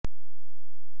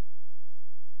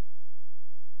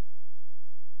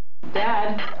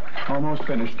Dad. Almost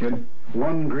finished, kid.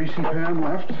 One greasy pan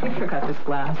left. You forgot this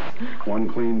glass. One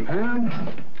clean pan.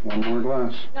 One more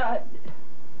glass.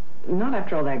 Not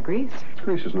after all that grease.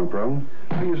 Grease is no problem.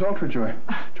 I use Ultra Joy.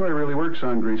 Joy really works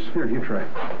on grease. Here, you try.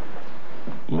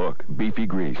 Look, beefy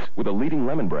grease. With a leading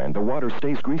lemon brand, the water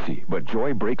stays greasy, but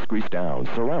Joy breaks grease down,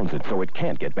 surrounds it so it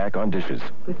can't get back on dishes.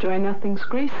 With Joy, nothing's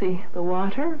greasy. The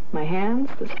water, my hands,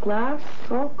 this glass,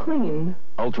 all clean.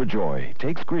 Ultra Joy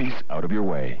takes grease out of your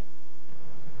way.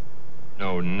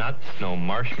 No nuts, no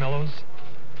marshmallows.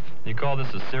 You call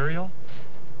this a cereal?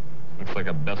 Looks like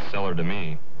a bestseller to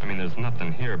me. I mean, there's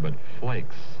nothing here but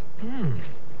flakes.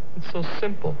 It's so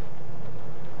simple.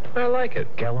 I like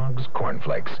it. Kellogg's Corn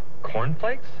Flakes. Corn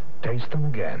Flakes? Taste them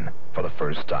again for the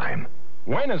first time.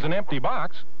 When is an empty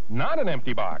box not an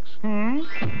empty box?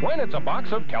 When it's a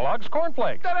box of Kellogg's Corn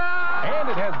Flakes. And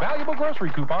it has valuable grocery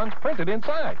coupons printed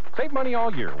inside. Save money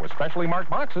all year with specially marked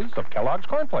boxes of Kellogg's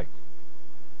Corn Flakes.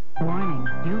 Warning,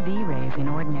 UV rays in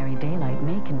ordinary daylight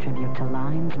may contribute to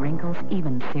lines, wrinkles,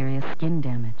 even serious skin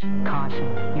damage.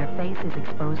 Caution, your face is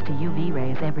exposed to UV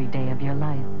rays every day of your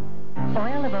life.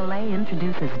 Oil of Olay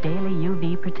introduces daily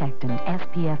UV protectant,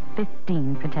 SPF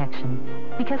 15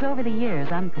 protection. Because over the years,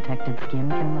 unprotected skin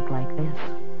can look like this.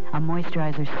 A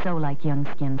moisturizer so like young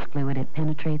skin's fluid it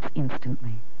penetrates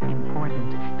instantly.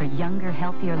 Important for younger,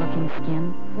 healthier-looking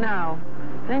skin. Now,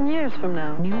 10 years from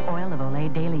now. New Oil of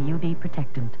Olay Daily UV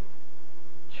Protectant.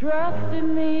 Trust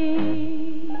in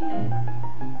me.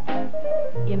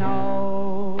 You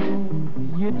know,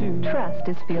 you do. Trust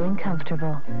is feeling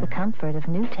comfortable. The comfort of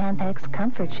new Tampax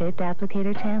comfort-shaped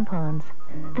applicator tampons.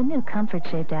 The new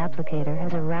comfort-shaped applicator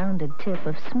has a rounded tip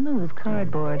of smooth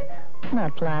cardboard,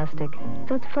 not plastic,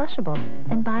 so it's flushable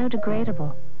and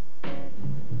biodegradable.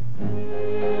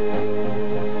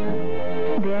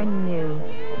 They're new.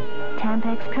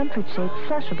 Tampax comfort-shaped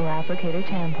flushable applicator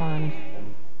tampons.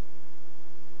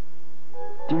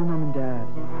 Dear Mom and Dad,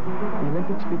 the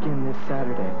Olympics begin this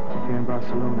Saturday here in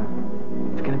Barcelona.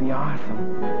 It's going to be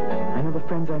awesome. I know the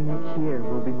friends I make here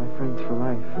will be my friends for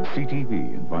life.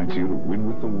 CTV invites you to win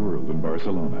with the world in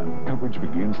Barcelona. Coverage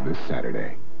begins this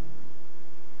Saturday.